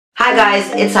Hi guys,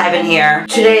 it's Ivan here.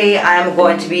 Today I'm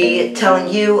going to be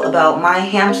telling you about my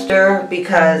hamster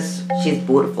because she's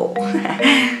beautiful.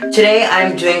 Today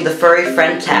I'm doing the furry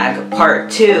friend tag part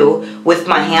 2 with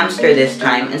my hamster this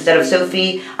time. Instead of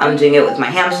Sophie, I'm doing it with my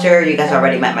hamster. You guys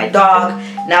already met my dog.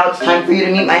 Now it's time for you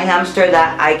to meet my hamster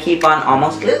that I keep on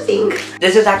almost losing.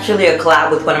 This is actually a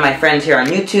collab with one of my friends here on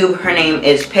YouTube. Her name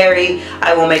is Perry.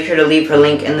 I will make sure to leave her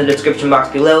link in the description box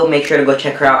below. Make sure to go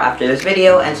check her out after this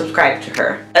video and subscribe to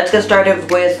her. Let's get started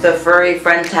with the furry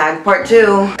friend tag part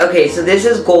 2. Okay, so this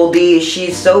is Goldie.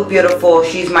 She's so beautiful.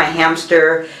 She's my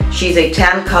hamster. She's a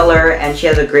tan color and she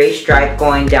has a gray stripe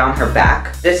going down her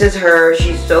back. This is her.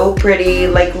 She's so pretty.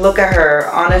 Like, look at her.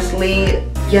 Honestly,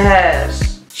 yes.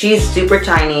 She's super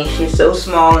tiny. She's so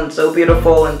small and so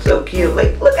beautiful and so cute.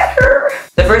 Like, look at her.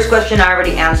 The first question I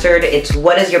already answered. It's,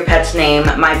 what is your pet's name?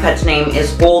 My pet's name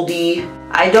is Goldie.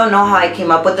 I don't know how I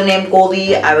came up with the name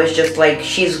Goldie. I was just like,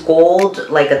 she's gold,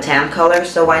 like a tan color,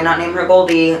 so why not name her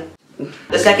Goldie?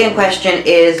 The second question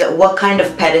is, what kind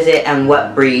of pet is it and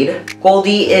what breed?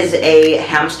 Goldie is a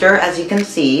hamster, as you can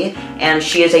see, and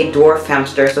she is a dwarf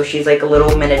hamster, so she's like a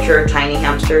little miniature tiny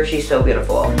hamster. She's so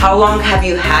beautiful. How long have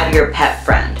you had your pet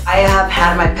friend? I have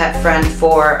had my pet friend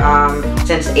for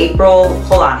since April.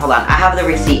 Hold on. I have the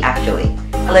receipt actually.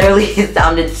 Literally, it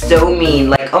sounded so mean.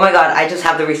 Like, oh my god, I just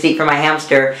have the receipt for my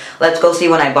hamster. Let's go see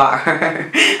when I bought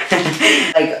her.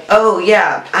 Like, oh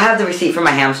yeah, I have the receipt for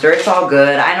my hamster. It's all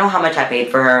good. I know how much I paid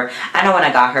for her. I know when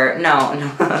I got her. No.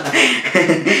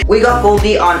 We got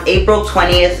Goldie on April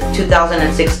 20th,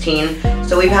 2016.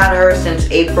 So we've had her since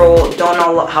April. Don't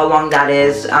know how long that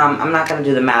is. I'm not gonna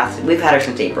do the math. We've had her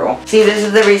since April. See, this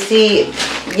is the receipt.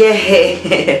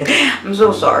 Yay. I'm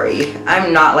so sorry.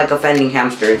 I'm not like offending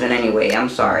hamsters in any way. I'm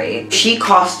sorry. She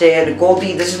costed,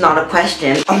 Goldie, this is not a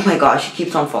question. Oh my gosh, she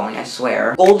keeps on falling, I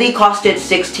swear. Goldie costed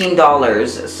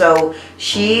 $16. So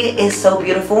she is so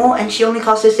beautiful and she only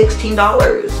costed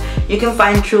 $16. You can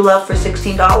find true love for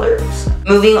 $16.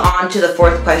 Moving on to the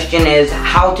fourth question is,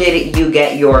 how did you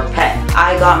get your pet?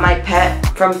 I got my pet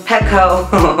from Petco.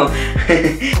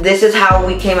 This is how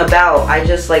we came about. I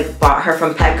just like bought her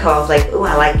from Petco. I was like, ooh,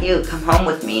 I like you, come home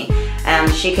with me.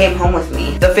 And she came home with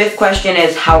me. The fifth question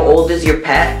is, how old is your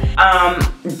pet?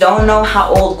 Don't know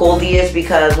how old Goldie is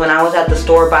because when I was at the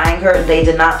store buying her, they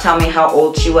did not tell me how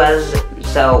old she was.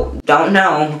 So, don't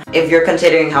know. If you're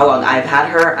considering how long I've had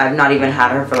her, I've not even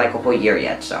had her for like a whole year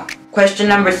yet, so. Question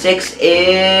number 6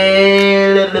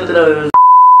 is...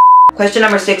 Question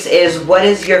number 6 is, what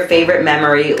is your favorite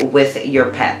memory with your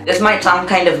pet? This might sound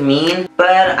kind of mean,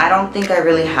 but I don't think I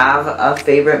really have a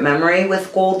favorite memory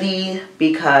with Goldie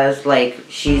because, like,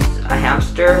 she's a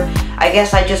hamster. I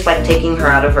guess I just like taking her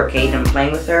out of her cage and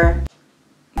playing with her.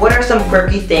 What are some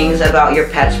quirky things about your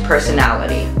pet's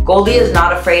personality? Goldie is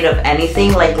not afraid of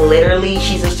anything. Like, literally,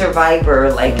 she's a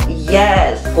survivor. Like,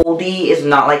 yes, Goldie is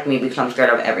not like me because I'm scared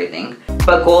of everything.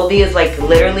 But Goldie is like,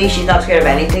 literally, she's not scared of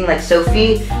anything. Like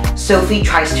Sophie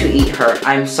tries to eat her.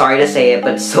 I'm sorry to say it,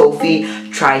 but Sophie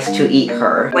tries to eat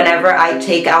her. Whenever I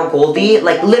take out Goldie,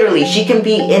 like literally, she can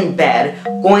be in bed,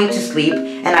 going to sleep,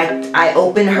 and I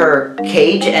open her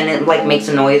cage and it like makes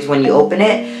a noise when you open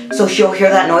it. So she'll hear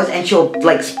that noise and she'll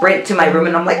like sprint to my room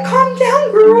and I'm like, calm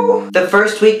down, girl. The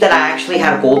first week that I actually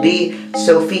had Goldie,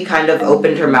 Sophie kind of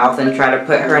opened her mouth and tried to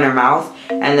put her in her mouth.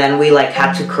 And then we like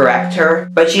had to correct her.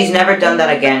 But she's never done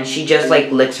that again. She just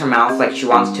like licks her mouth like she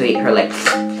wants to eat her, like.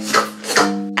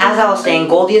 As I was saying,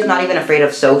 Goldie is not even afraid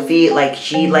of Sophie. Like,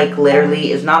 she like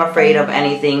literally is not afraid of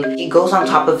anything. She goes on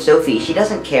top of Sophie. She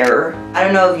doesn't care. I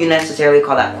don't know if you necessarily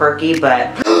call that quirky,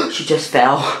 but she just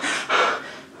fell.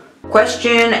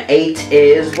 Question 8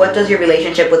 is, what does your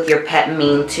relationship with your pet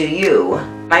mean to you?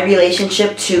 My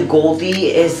relationship to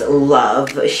Goldie is love.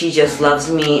 She just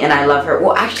loves me and I love her.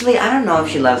 Well, actually, I don't know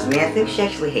if she loves me. I think she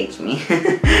actually hates me.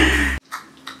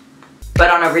 But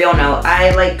on a real note,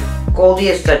 Goldie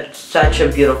is such a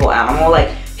beautiful animal.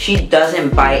 Like, she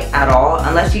doesn't bite at all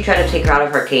unless you try to take her out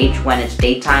of her cage when it's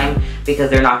daytime because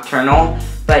they're nocturnal.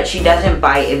 But she doesn't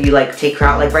bite if you like take her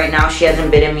out. Like right now, she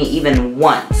hasn't bitten me even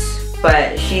once.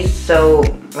 But she's so,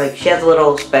 like, she has a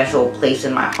little special place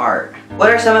in my heart.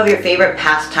 What are some of your favorite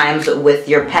pastimes with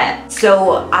your pet?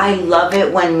 So, I love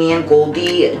it when me and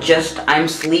Goldie I'm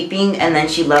sleeping and then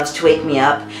she loves to wake me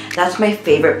up. That's my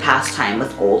favorite pastime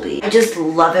with Goldie. I just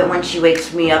love it when she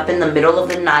wakes me up in the middle of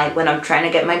the night when I'm trying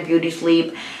to get my beauty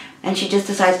sleep and she just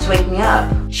decides to wake me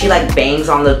up. She like bangs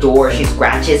on the door, she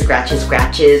scratches,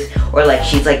 or like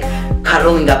she's like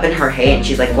cuddling up in her hay and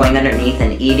she's like going underneath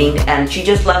and eating and she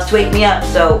just loves to wake me up.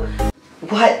 So,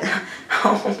 what?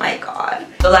 Oh my god.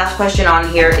 The last question on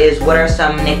here is, what are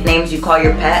some nicknames you call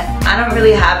your pet? I don't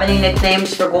really have any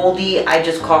nicknames for Goldie. I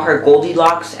just call her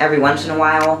Goldilocks every once in a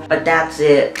while, but that's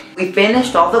it. We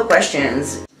finished all the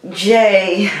questions.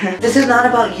 Jay, this is not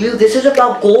about you, this is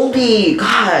about Goldie.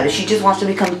 God, she just wants to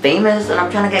become famous and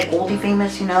I'm trying to get Goldie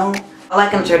famous, you know? I'll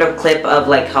like insert a clip of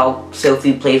like how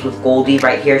Sophie plays with Goldie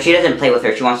right here. She doesn't play with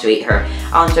her, she wants to eat her.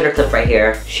 I'll insert a clip right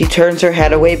here. She turns her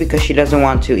head away because she doesn't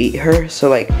want to eat her. So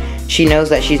like, she knows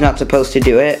that she's not supposed to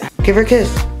do it. Give her a kiss.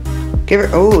 Give her,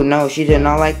 oh no, she did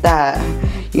not like that.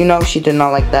 You know she did not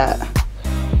like that.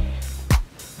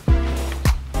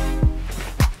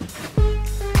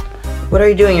 What are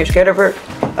you doing? You're scared of her?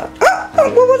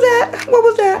 What was that? What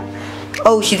was that?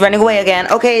 Oh, she's running away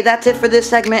again. Okay, that's it for this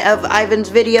segment of Ivan's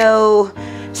video.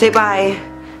 Say bye.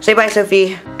 Say bye,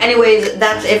 Sophie. Anyways,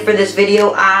 that's it for this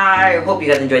video. I hope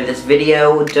you guys enjoyed this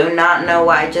video. Do not know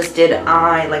why I just did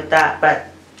I like that, but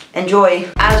enjoy.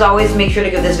 As always, make sure to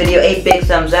give this video a big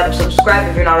thumbs up. Subscribe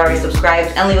if you're not already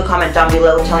subscribed, and leave a comment down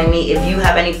below telling me if you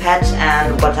have any pets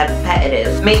and what type of pet it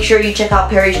is. Make sure you check out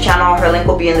Perry's channel. Her link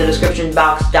will be in the description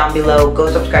box down below. Go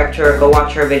subscribe to her, go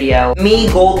watch her video. Me,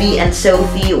 Goldie, and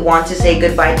Sophie want to say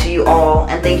goodbye to you all,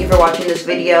 and thank you for watching this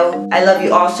video. I love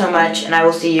you all so much, and I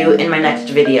will see you in my next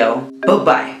video.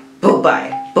 Bye-bye.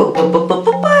 Bye-bye. Bye-bye.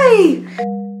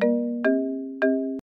 Bye-bye.